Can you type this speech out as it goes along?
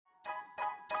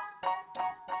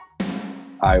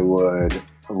I would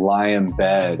lie in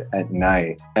bed at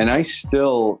night. And I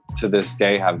still, to this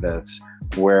day, have this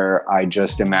where I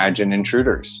just imagine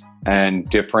intruders and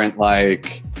different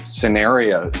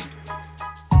scenarios.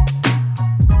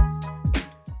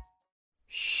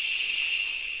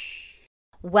 Shh.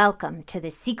 Welcome to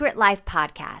the Secret Life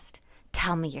Podcast.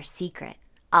 Tell me your secret.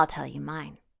 I'll tell you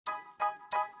mine.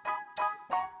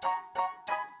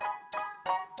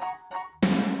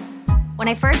 When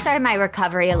I first started my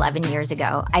recovery 11 years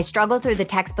ago, I struggled through the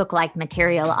textbook-like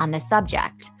material on this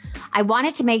subject. I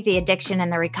wanted to make the addiction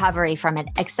and the recovery from it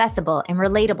accessible and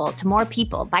relatable to more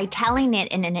people by telling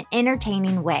it in an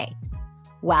entertaining way.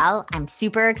 Well, I'm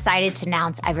super excited to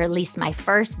announce I've released my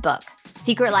first book,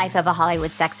 Secret Life of a Hollywood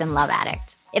Sex and Love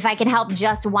Addict. If I can help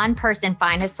just one person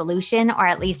find a solution or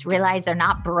at least realize they're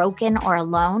not broken or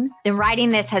alone, then writing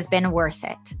this has been worth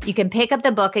it. You can pick up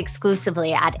the book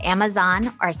exclusively at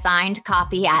Amazon or signed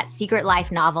copy at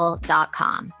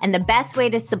secretlifenovel.com. And the best way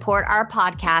to support our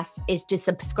podcast is to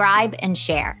subscribe and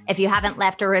share. If you haven't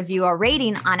left a review or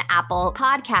rating on Apple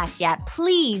Podcasts yet,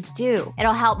 please do.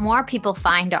 It'll help more people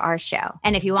find our show.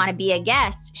 And if you want to be a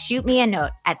guest, shoot me a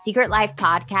note at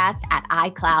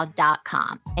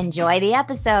secretlifepodcast@icloud.com. Enjoy the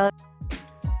episode.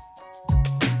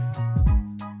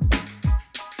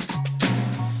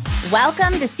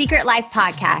 Welcome to Secret Life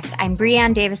Podcast. I'm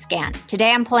Breanne Davis-Gant.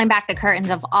 Today I'm pulling back the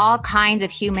curtains of all kinds of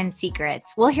human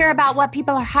secrets. We'll hear about what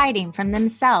people are hiding from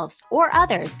themselves or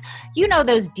others. You know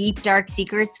those deep, dark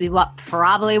secrets we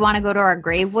probably want to go to our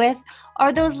grave with,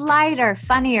 or those lighter,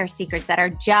 funnier secrets that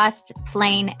are just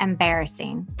plain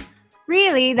embarrassing.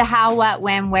 Really, the how, what,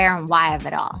 when, where, and why of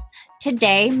it all.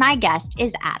 Today, my guest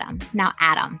is Adam. Now,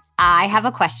 Adam, I have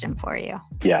a question for you.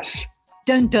 Yes.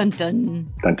 Dun, dun,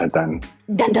 dun. Dun, dun, dun.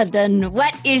 Dun, dun, dun.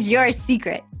 What is your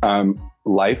secret?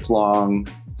 Lifelong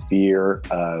fear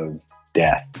of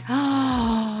death.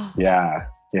 Yeah.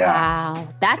 Wow.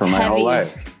 That's for my heavy. whole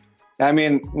life. I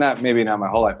mean, maybe not my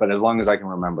whole life, but as long as I can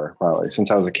remember, probably, since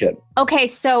I was a kid. Okay,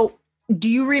 so do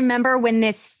you remember when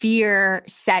this fear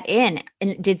set in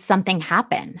and did something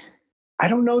happen? I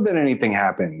don't know that anything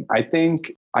happened. I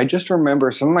think I just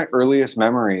remember some of my earliest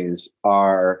memories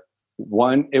are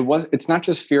it's not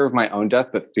just fear of my own death,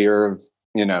 but fear of,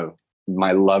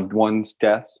 my loved one's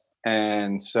death.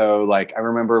 And so I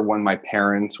remember when my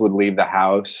parents would leave the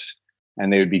house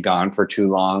and they would be gone for too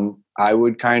long, I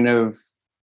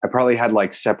probably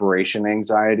had separation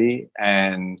anxiety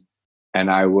and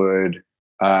I would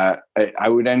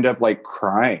end up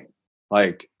crying,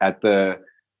 at the,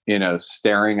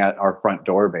 staring at our front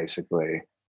door, basically,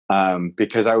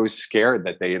 because I was scared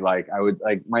that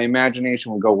my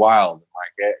imagination would go wild.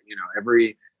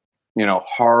 Every,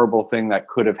 horrible thing that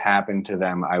could have happened to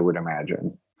them, I would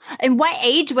imagine. And what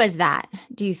age was that,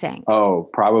 do you think? Oh,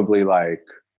 probably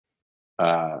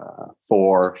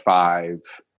 4, 5,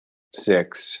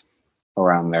 6,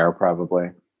 around there,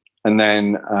 probably. And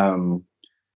then,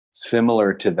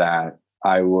 similar to that,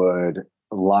 I would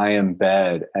lie in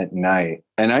bed at night.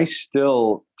 And I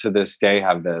still, to this day,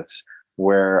 have this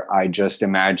where I just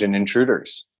imagine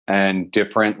intruders and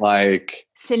different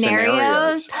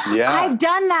scenarios. Yeah. I've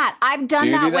done that. I've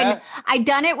done that I've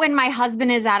done it when my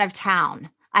husband is out of town.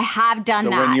 I have done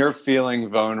that. So when you're feeling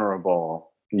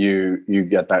vulnerable, you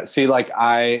get that. See,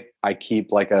 I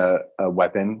keep a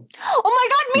weapon. Oh my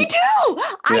God, me too.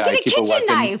 I get a kitchen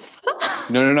knife.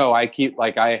 No. I keep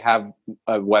I have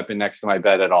a weapon next to my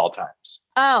bed at all times.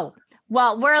 Oh,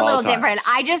 well, we're a little different.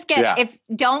 I just get,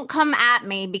 don't come at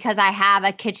me because I have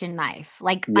a kitchen knife,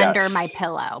 under my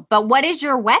pillow. But what is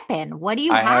your weapon? What do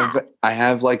you have? I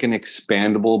have an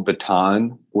expandable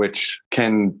baton, which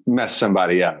can mess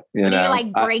somebody up. Do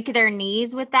you break their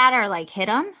knees with that or hit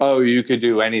them? Oh, you could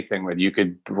do anything with it. You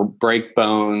could break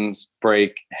bones,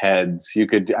 break heads.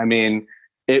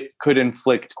 It could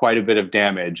inflict quite a bit of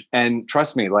damage. And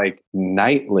trust me,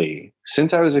 nightly,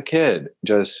 since I was a kid,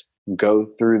 just go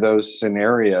through those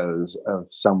scenarios of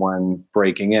someone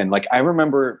breaking in. I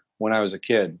remember when I was a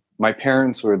kid, my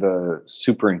parents were the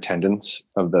superintendents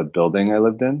of the building I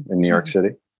lived in New York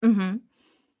City. Mm-hmm.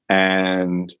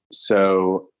 And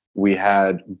so we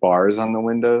had bars on the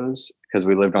windows because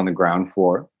we lived on the ground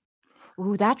floor.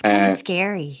 Ooh, that's kind of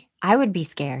scary. I would be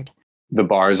scared. The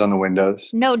bars on the windows?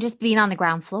 No, just being on the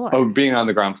ground floor. Oh, being on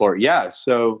the ground floor. Yeah.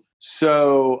 So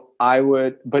I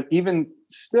would, but even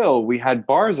still, we had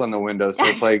bars on the windows. So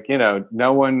it's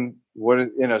no one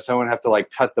would, someone have to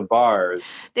cut the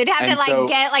bars. They'd have to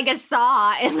get a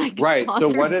saw and right. saw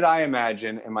So through. What did I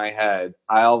imagine in my head?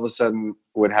 I all of a sudden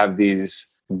would have these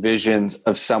visions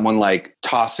of someone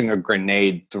tossing a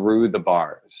grenade through the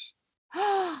bars.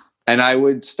 And I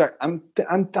would start, I'm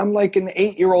like an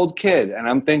 8-year-old kid. And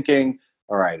I'm thinking,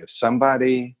 all right, if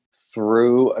somebody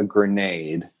threw a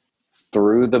grenade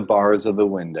through the bars of the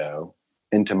window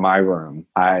into my room,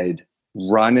 I'd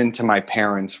run into my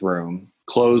parents' room,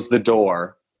 close the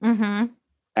door,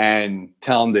 and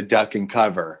tell them to duck and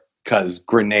cover because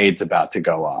grenade's about to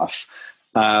go off.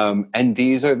 And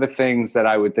these are the things that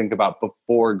I would think about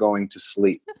before going to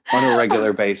sleep on a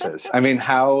regular basis. I mean,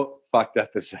 how fucked up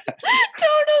is that?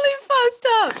 Totally fucked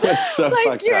up. It's so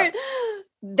fucked up.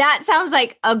 That sounds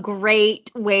like a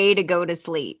great way to go to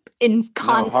sleep in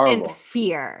constant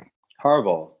fear.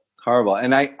 Horrible.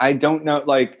 And I don't know,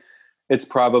 like, it's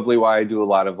probably why I do a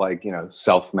lot of like,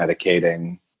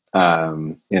 self-medicating.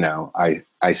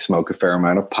 I smoke a fair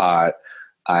amount of pot.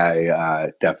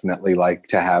 I definitely like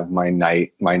to have my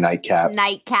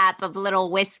nightcap of little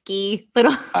whiskey,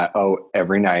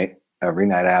 every night I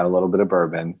have a little bit of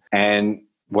bourbon. And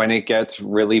when it gets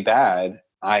really bad,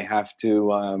 I have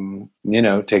to,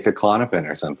 take a Klonopin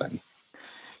or something.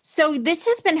 So this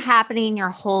has been happening your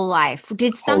whole life.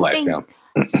 Did something, whole life,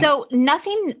 yeah. So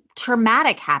nothing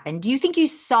traumatic happened. Do you think you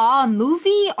saw a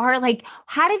movie, or like,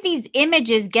 how did these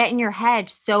images get in your head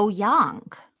so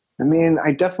young? I mean,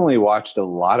 I definitely watched a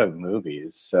lot of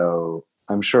movies, so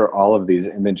I'm sure all of these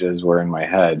images were in my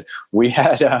head. We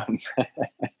had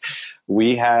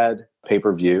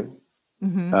pay-per-view,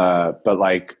 but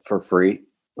like for free.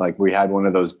 Like we had one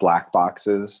of those black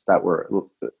boxes that were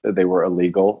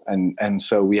illegal, and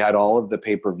so we had all of the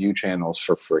pay-per-view channels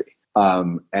for free.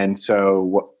 And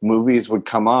so movies would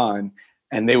come on,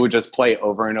 and they would just play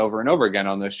over and over and over again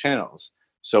on those channels.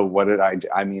 So what did I do?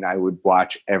 I mean, I would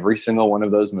watch every single one of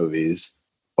those movies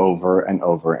over and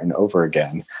over and over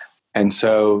again. And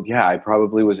so, yeah, I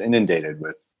probably was inundated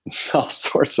with all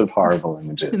sorts of horrible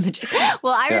images.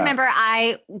 Well, I remember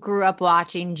I grew up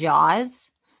watching Jaws.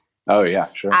 Oh, yeah,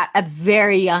 sure. At a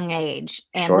very young age.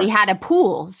 And we had a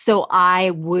pool. So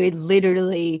I would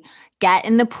literally get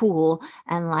in the pool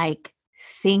and like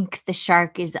think the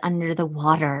shark is under the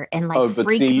water and like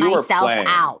freak myself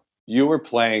out. You were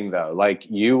playing though. Like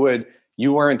you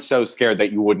weren't so scared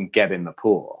that you wouldn't get in the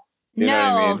pool. You know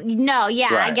what I mean? No.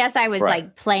 Yeah. Right. I guess I was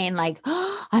like playing like,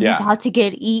 I'm about to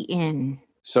get eaten.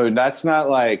 So that's not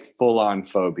like full on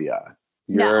phobia.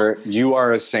 You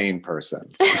are a sane person.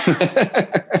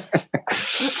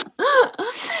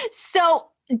 So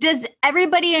does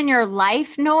everybody in your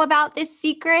life know about this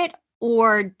secret,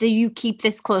 or do you keep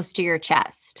this close to your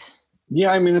chest?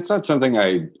 Yeah, I mean, it's not something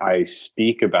I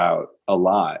speak about a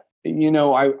lot.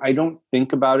 I don't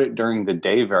think about it during the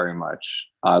day very much,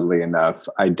 oddly enough.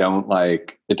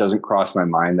 It doesn't cross my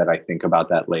mind that I think about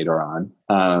that later on.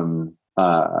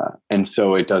 And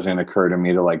so it doesn't occur to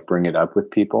me to like bring it up with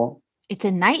people. It's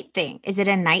a night thing. Is it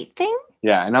a night thing?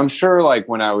 Yeah. And I'm sure like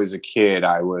when I was a kid,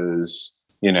 I was,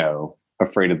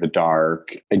 afraid of the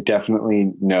dark. I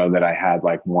definitely know that I had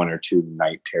like one or two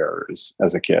night terrors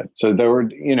as a kid. So there were,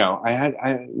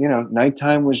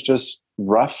 nighttime was just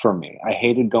rough for me. I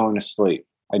hated going to sleep.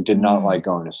 I did not like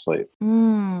going to sleep.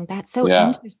 That's so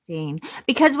interesting.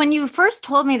 Because when you first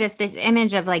told me this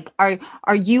image of like,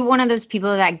 are you one of those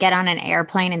people that get on an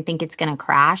airplane and think it's going to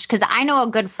crash? Because I know a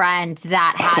good friend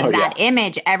that has that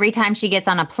image. Every time she gets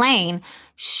on a plane,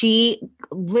 she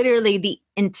literally, the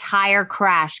entire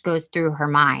crash goes through her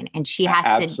mind, and she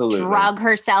has to drug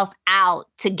herself out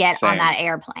to get on that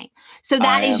airplane. So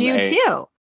that is you too.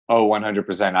 Oh,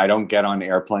 100%. I don't get on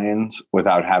airplanes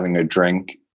without having a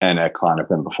drink and a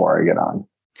Klonopin before I get on.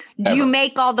 Do you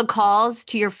make all the calls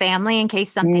to your family in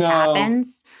case something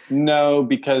happens? No,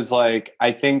 because like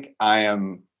I think I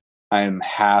am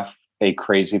half a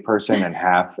crazy person and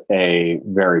half a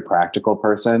very practical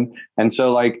person. And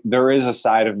so like there is a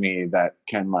side of me that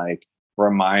can like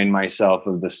remind myself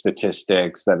of the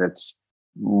statistics that it's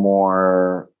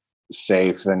more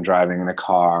safe than driving in a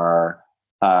car.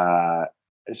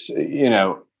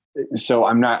 So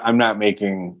I'm not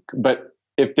making, but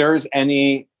if there's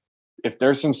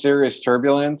some serious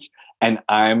turbulence and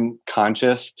I'm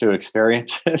conscious to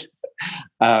experience it,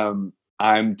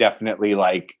 I'm definitely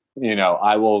like,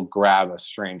 I will grab a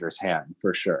stranger's hand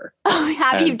for sure. Oh,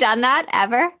 have you done that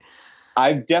ever?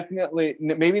 I've definitely,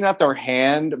 maybe not their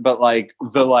hand, but like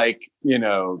the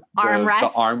armrest. The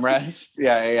armrest.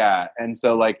 Yeah. And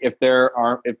so like if they're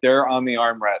on the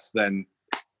armrest, then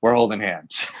we're holding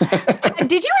hands.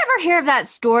 Did you ever hear of that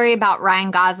story about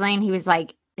Ryan Gosling? He was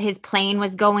like, his plane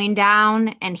was going down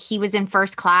and he was in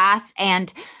first class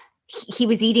and he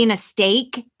was eating a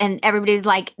steak and everybody was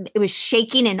like, it was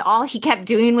shaking and all he kept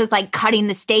doing was like cutting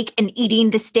the steak and eating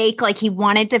the steak. Like he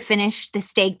wanted to finish the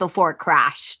steak before it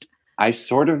crashed. I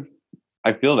feel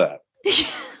that.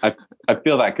 I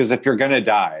feel that because if you're going to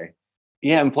die,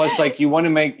 yeah. And plus like you want to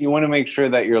make sure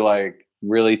that you're like,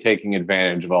 really taking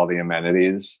advantage of all the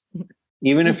amenities.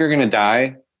 Even if you're going to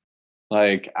die,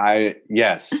 like I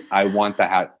want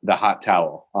the hot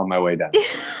towel on my way down.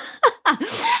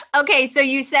 Okay, so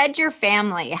you said your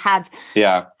family have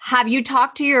you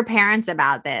talked to your parents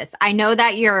about this? I know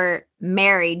that you're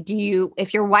married.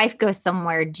 If your wife goes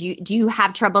somewhere, do you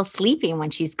have trouble sleeping when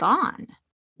she's gone?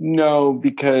 No,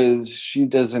 because she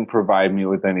doesn't provide me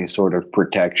with any sort of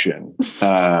protection.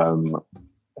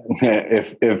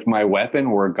 If my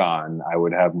weapon were gone, I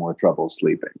would have more trouble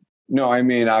sleeping. No, I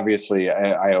mean, obviously,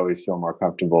 I always feel more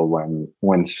comfortable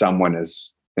when someone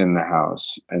is in the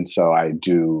house. And so I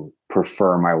do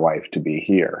prefer my wife to be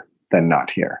here than not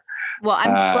here. Well,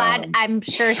 I'm glad. I'm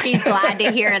sure she's glad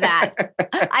to hear that.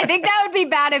 I think that would be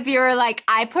bad if you were like,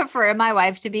 I prefer my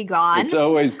wife to be gone. It's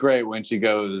always great when she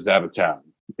goes out of town.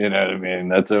 You know what I mean?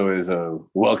 That's always a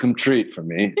welcome treat for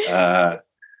me. My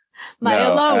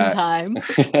alone time.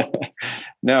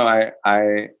 No, I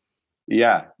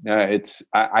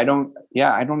don't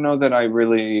know that I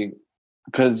really,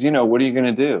 because, what are you going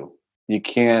to do? You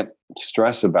can't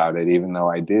stress about it, even though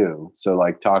I do. So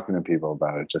like talking to people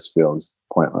about it just feels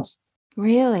pointless.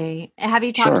 Really? Have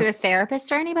you talked to a therapist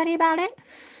or anybody about it?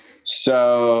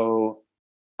 So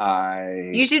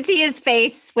you should see his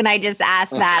face when I just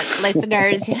asked that,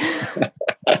 listeners.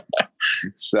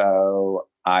 So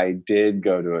I did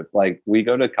go to it. Like we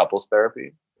go to couples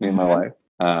therapy, me and my wife.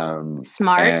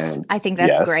 Smart. I think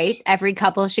that's great. Every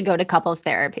couple should go to couples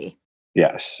therapy.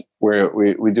 Yes.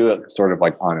 We do it sort of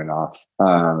like on and off.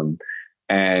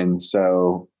 And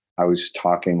so I was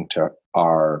talking to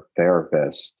our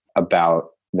therapist about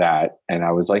that. And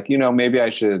I was like, maybe I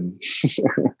should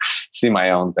see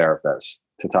my own therapist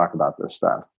to talk about this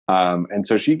stuff. And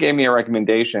so she gave me a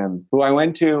recommendation who I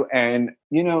went to, and,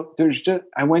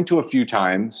 I went to a few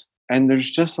times, and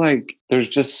there's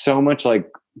just so much like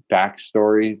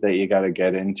backstory that you got to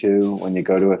get into when you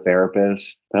go to a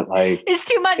therapist that like it's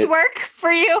too much work for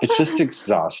you. It's just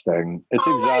exhausting. It's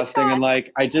exhausting. And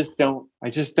like, I just don't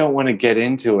want to get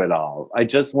into it all. I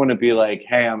just want to be like,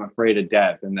 hey, I'm afraid of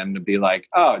death. And then to be like,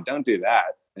 oh, don't do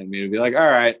that. And me to be like, all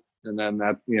right. And then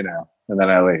that, and then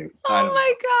I leave. Oh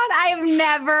my God. I have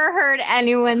never heard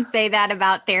anyone say that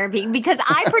about therapy, because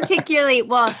I particularly,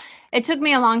 it took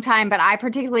me a long time, but I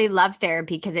particularly love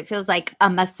therapy because it feels like a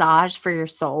massage for your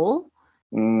soul,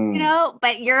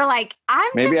 but you're like,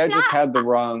 maybe I just had the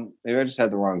wrong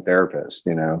therapist,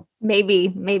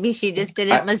 Maybe she just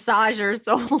didn't massage her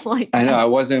soul. I know I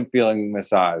wasn't feeling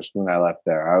massaged when I left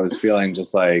there. I was feeling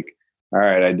just like, all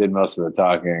right, I did most of the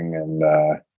talking and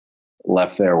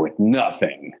left there with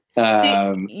nothing.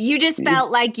 So you just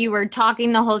felt like you were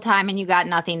talking the whole time and you got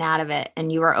nothing out of it, and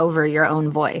you were over your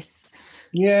own voice.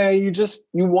 Yeah, you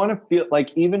want to feel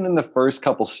like, even in the first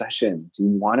couple sessions, you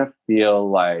want to feel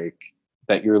like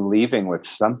that you're leaving with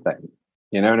something.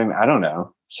 You know what I mean? I don't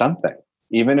know, something.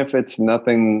 Even if it's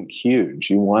nothing huge,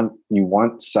 you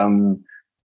want some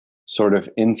sort of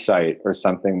insight or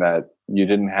something that you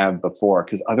didn't have before.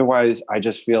 Because otherwise, I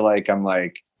just feel like I'm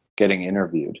like getting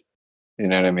interviewed. You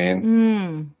know what I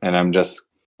mean? And I'm just,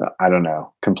 I don't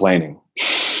know, complaining.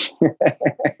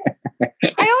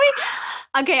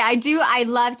 I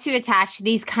love to attach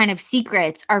these kind of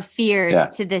secrets or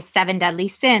fears to the 7 deadly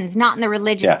sins, not in the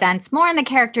religious sense, more in the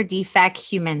character defect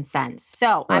human sense.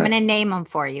 So I'm going to name them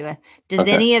for you. Does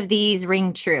any of these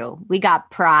ring true? We got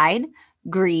pride,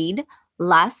 greed,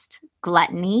 lust,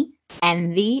 gluttony,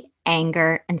 envy,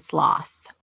 anger, and sloth.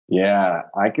 Yeah,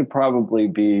 I could probably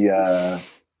be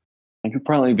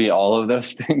all of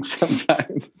those things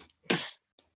sometimes,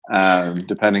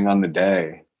 depending on the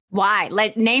day. Why?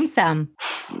 Name some.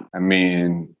 I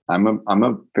mean, I'm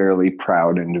a fairly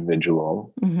proud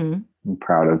individual. Mm-hmm. I'm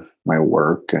proud of my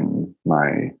work and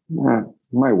my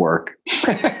work.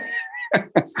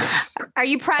 Are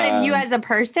you proud of you as a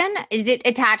person? Is it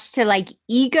attached to like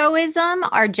egoism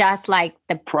or just like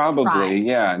the probably pride?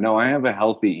 Yeah. No, I have a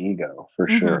healthy ego for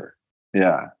sure.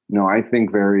 Yeah. No, I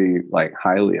think very like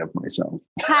highly of myself.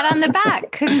 Pat on the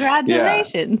back.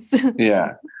 Congratulations.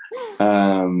 Yeah.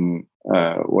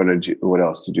 What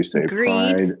else did you say? Greed.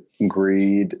 Pride,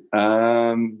 greed.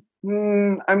 I'm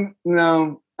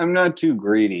not too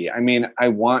greedy. I mean, I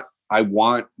want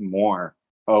more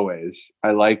always.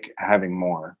 I like having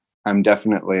more. I'm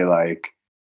definitely like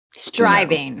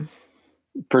striving.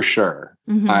 For sure.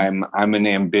 Mm-hmm. I'm an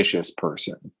ambitious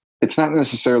person. It's not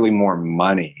necessarily more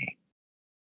money.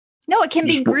 No, it can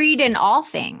be greed in all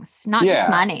things, not just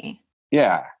money.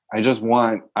 Yeah. I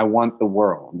want the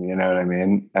world, you know what I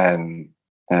mean? And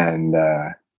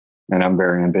I'm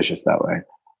very ambitious that way.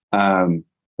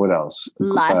 What else?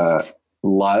 Lust.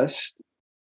 Lust.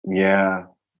 Yeah.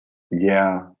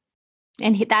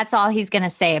 And that's all he's going to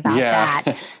say about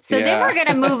that. So then we're going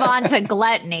to move on to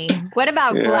gluttony. What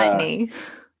about gluttony?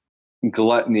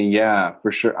 Gluttony, yeah,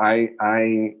 for sure.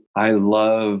 I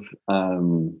love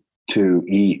to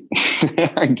eat.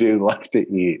 I do love to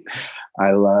eat.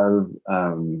 I love.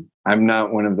 I'm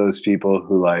not one of those people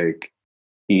who like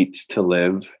eats to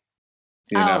live.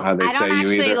 You know how they say you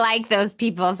actually like those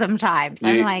people sometimes.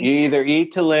 I'm like, you either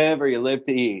eat to live or you live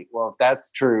to eat. Well, if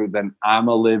that's true, then I'm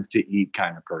a live to eat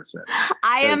kind of person.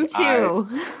 I am too.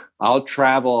 I'll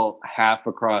travel half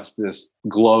across this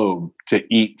globe to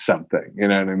eat something. You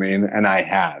know what I mean? And I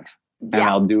have, and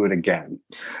I'll do it again.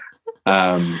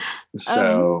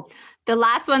 So the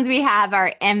last ones we have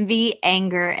are envy,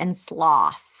 anger, and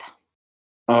sloth.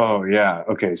 Oh, yeah.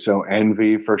 Okay. So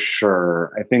envy for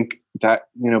sure. I think that,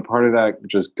 part of that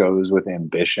just goes with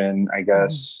ambition, I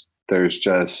guess. There's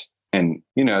just, and,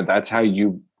 that's how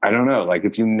I don't know, like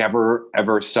if you never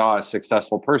ever saw a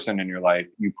successful person in your life,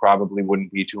 you probably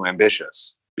wouldn't be too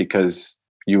ambitious because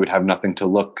you would have nothing to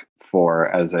look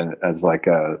for as like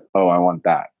I want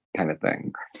that kind of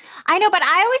thing. I know, but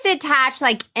I always attach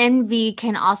like envy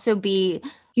can also be,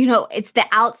 it's the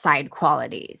outside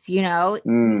qualities,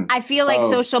 I feel like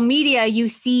social media, you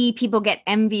see people get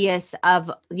envious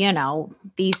of,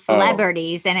 these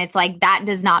celebrities and it's like, that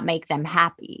does not make them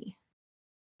happy.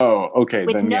 Oh, okay.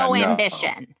 With no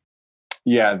ambition.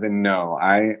 Yeah, then no.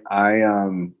 I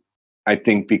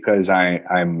think because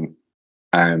I'm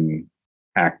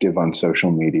active on social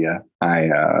media, I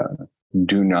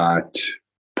do not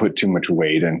put too much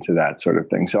weight into that sort of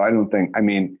thing. So I don't think,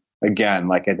 again,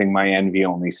 like I think my envy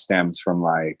only stems from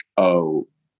like, oh,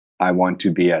 I want to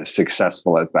be as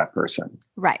successful as that person.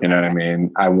 Right. You know what I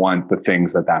mean? I want the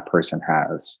things that person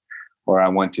has, or I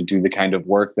want to do the kind of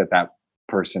work that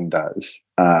person does,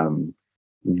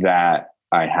 that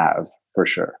I have for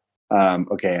sure.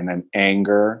 Okay. And then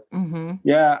anger. Mm-hmm.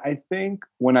 Yeah. I think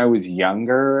when I was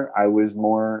younger, I was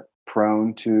more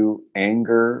prone to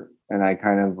anger and I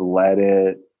kind of let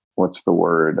it,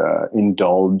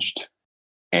 indulged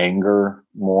anger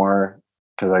more,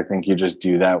 because I think you just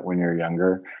do that when you're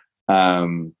younger.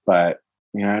 But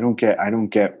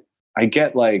I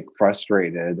get like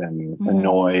frustrated and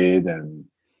annoyed, and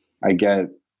I get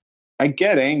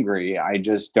angry. I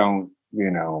just don't,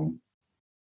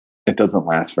 it doesn't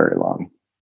last very long.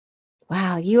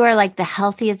 Wow, you are like the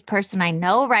healthiest person I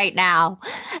know right now.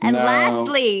 And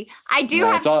lastly, I do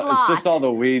have sloth. It's just all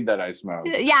the weed that I smoke.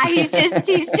 Yeah, he's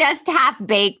just half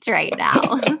baked right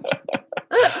now.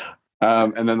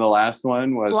 And then the last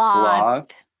one was sloth.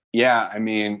 Yeah,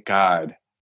 God,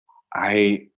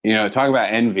 talk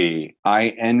about envy. I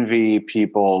envy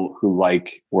people who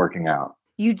like working out.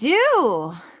 You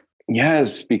do?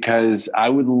 Yes, because I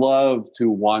would love to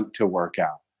want to work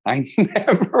out. I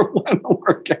never want to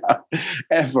work out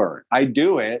ever. I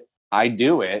do it,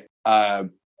 but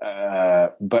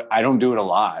I don't do it a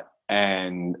lot,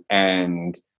 and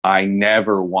I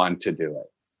never want to do it.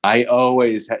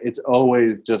 It's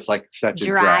always just like such a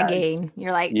dragging. Drag.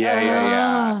 You're like,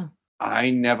 yeah. I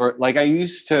never, like, I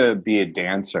used to be a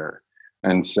dancer,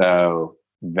 and so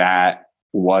that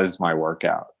was my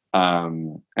workout.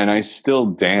 And I still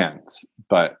dance,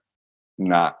 but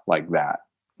not like that.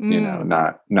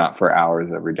 Not for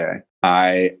hours every day.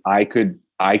 I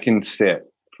can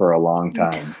sit for a long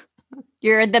time.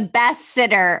 You're the best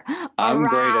sitter. I'm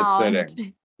great at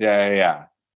sitting. Yeah.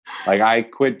 Like I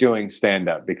quit doing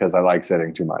stand-up because I like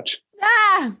sitting too much.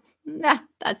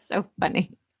 That's so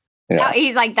funny. Yeah. No,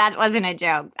 he's like, that wasn't a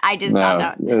joke. I just thought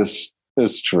that.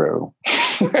 It's true.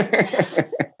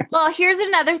 Well, here's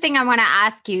another thing I want to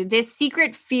ask you. This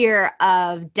secret fear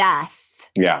of death.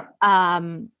 Yeah.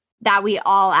 That we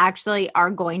all actually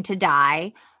are going to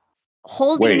die.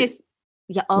 Holding this.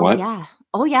 Yeah. Oh, what? Yeah.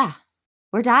 Oh, yeah.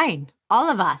 We're dying. All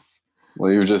of us.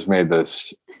 Well, you just made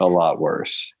this a lot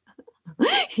worse.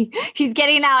 He's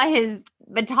getting out his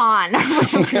baton.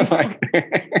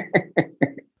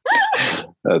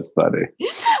 That's funny.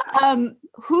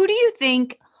 Who do you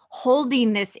think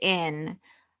holding this in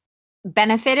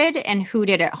benefited and who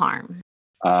did it harm?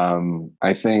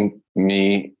 I think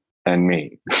me and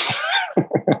me.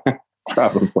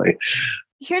 Probably.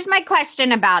 Here's my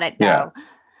question about it, though.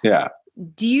 Yeah.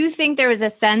 Do you think there was a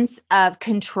sense of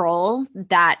control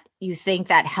that you think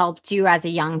that helped you as a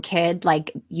young kid?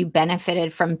 Like you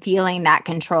benefited from feeling that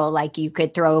control, like you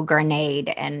could throw a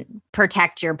grenade and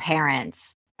protect your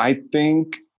parents? I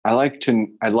think I like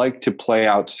to play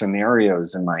out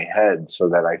scenarios in my head so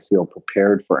that I feel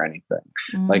prepared for anything.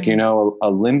 Like,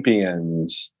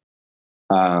 Olympians,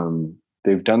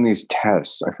 they've done these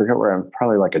tests. I forget where,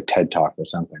 probably like a TED Talk or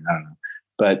something. I don't know.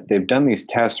 but they've done these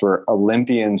tests where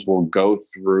Olympians will go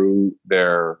through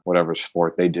their whatever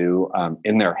sport they do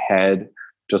in their head,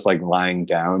 just like lying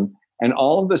down. And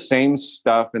all of the same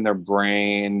stuff in their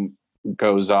brain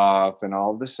goes off and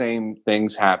all the same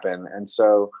things happen. And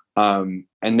so, and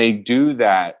they do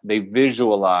that, they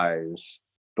visualize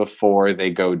before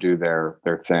they go do their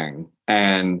thing.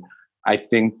 And I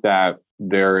think that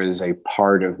there is a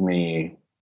part of me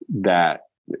that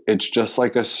it's just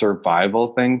like a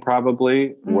survival thing,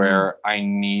 probably, where I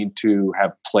need to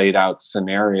have played out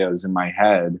scenarios in my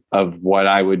head of what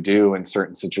I would do in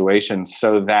certain situations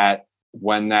so that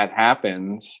when that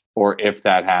happens, or if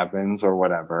that happens or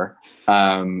whatever,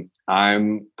 I'm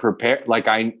prepared. Like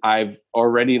I've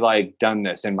already like done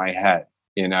this in my head,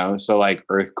 you know? So like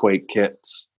earthquake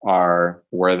kits are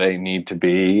where they need to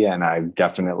be. And I've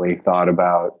definitely thought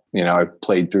about, you know, I've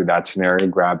played through that scenario,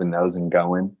 grabbing those and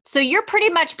going. So you're pretty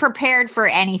much prepared for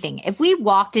anything. If we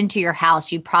walked into your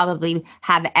house, you'd probably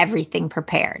have everything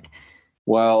prepared.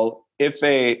 Well, if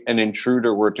an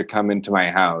intruder were to come into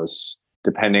my house,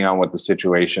 depending on what the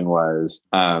situation was,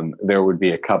 there would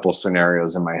be a couple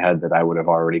scenarios in my head that I would have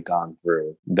already gone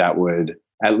through that would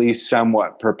at least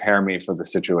somewhat prepare me for the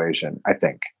situation, I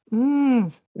think.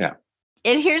 Yeah.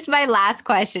 And here's my last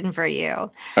question for you.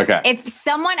 Okay. If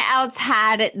someone else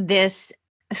had this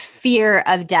fear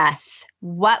of death,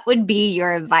 what would be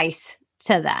your advice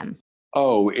to them?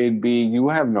 Oh, it'd be, you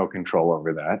have no control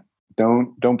over that.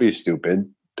 Don't be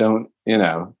stupid. Don't, you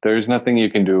know, there's nothing you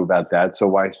can do about that. So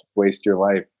why waste your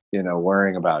life, you know,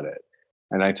 worrying about it?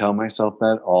 And I tell myself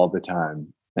that all the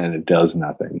time, and it does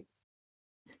nothing.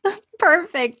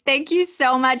 Perfect. Thank you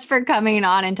so much for coming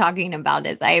on and talking about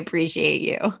this. I appreciate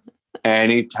you.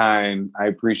 Anytime. I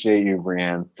appreciate you,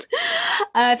 Brianne.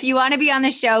 If you want to be on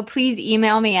the show, please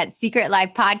email me at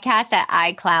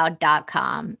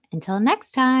secretlifepodcast@icloud.com. Until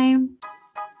next time.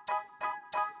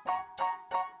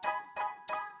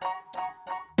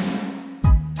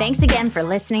 Thanks again for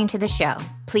listening to the show.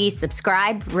 Please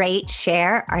subscribe, rate,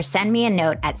 share, or send me a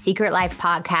note at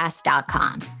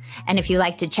secretlifepodcast.com. And if you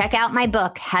like to check out my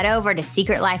book, head over to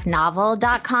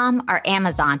secretlifenovel.com or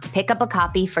Amazon to pick up a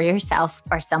copy for yourself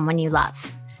or someone you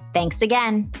love. Thanks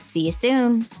again. See you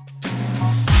soon.